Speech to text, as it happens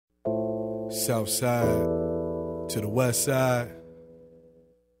South side to the west side,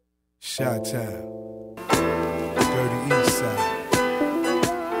 Chi-Town, dirty east side,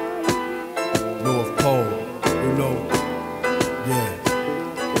 North Pole, you know, yeah.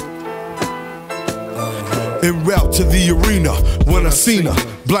 En route to the arena, when I seen her,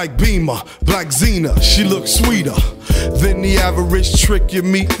 black Beamer, black Xena, she looked sweeter than the average trick you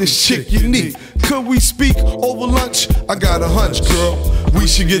meet, this chick you need. Could we speak over lunch? I got a hunch, girl, we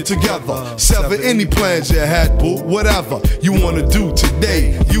should get together. Sever any plans you had, boo, whatever you wanna do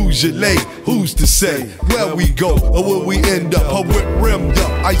today. Usually, who's to say where we go or where we end up? Her whip rimmed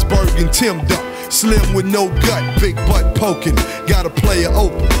up, iceberg and timmed up, slim with no gut, big butt poking. Got a player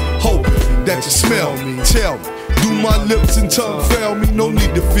open, hoping that you smell me. Tell me, do my lips and tongue fail me? No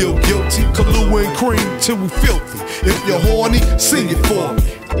need to feel guilty. Kahlua and cream till we filthy. If you're horny, sing it for me.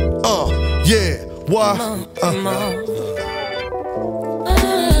 Yeah, why? Come on.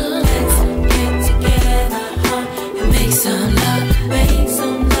 Let's get together, and make some love, make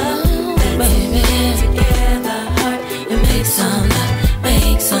some love, baby. Get together, and make some love,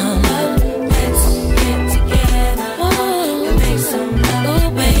 make some love. Let's get together, and make some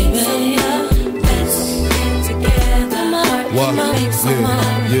love, baby. Let's get together, make some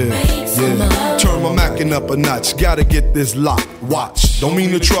love, make some love. Turn my Mackin' up a notch, gotta get this locked. Watch, don't mean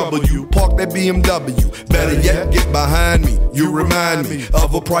to trouble you. Park that BMW, better yet, get behind me. You remind me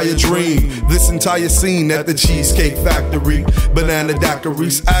of a prior dream. This entire scene at the Cheesecake Factory, banana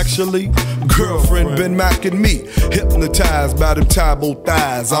daiquiris. Actually, girlfriend been macking me, hypnotized by them Tybo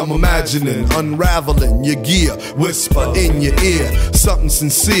thighs. I'm imagining unraveling your gear, whisper in your ear, something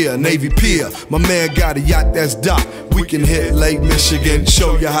sincere, Navy Pier. My man got a yacht that's docked. We can hit Lake Michigan,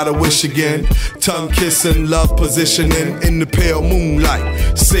 show you how to wish again. Tongue kissing, love positioning in the pale moonlight.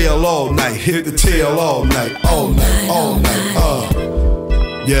 Sail all night, hit the tail all night, all night, all night.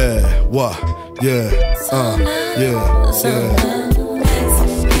 Yeah, what? Yeah, yeah. Let's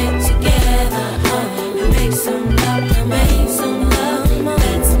get together, make some love, make some love.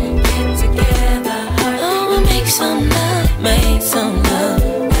 Let's get together, make some love, make some love.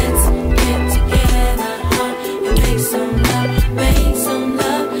 Let's get together, make some love, make some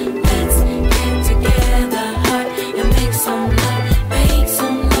love. Let's get together, and make some love, make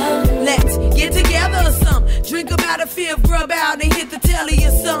some love. Let's get together or some. Drink about a fifth, rub out and hit the telly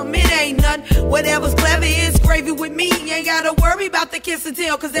or something. It ain't nothing. Whatever's clever is gravy with me. You ain't gotta worry about the kiss and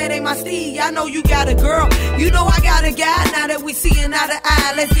tell, cause that ain't my steed. I know you got a girl, you know I got a guy. Now that we seeing eye to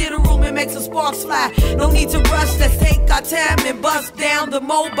eye, let's get a room and make some sparks fly. No need to rush, let's take our time and bust down the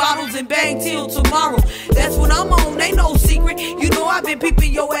more bottles and bang till tomorrow. That's what I'm on, ain't no secret. You know I've been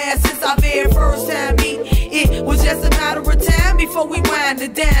peeping your ass since our very first time meet. It was just a matter of time before we wind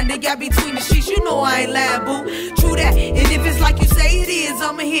it down. They got between the sheets, you know I ain't lying, boo. True that, and if it's like you say it is,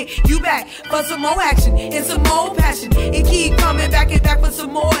 I'ma hit you back for some more action and some more passion, and keep coming back and back for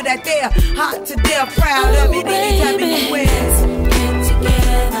some more of that there. Hot to death, proud of it anytime anywhere. Let's get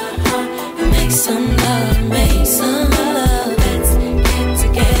together, and make some love, make some love.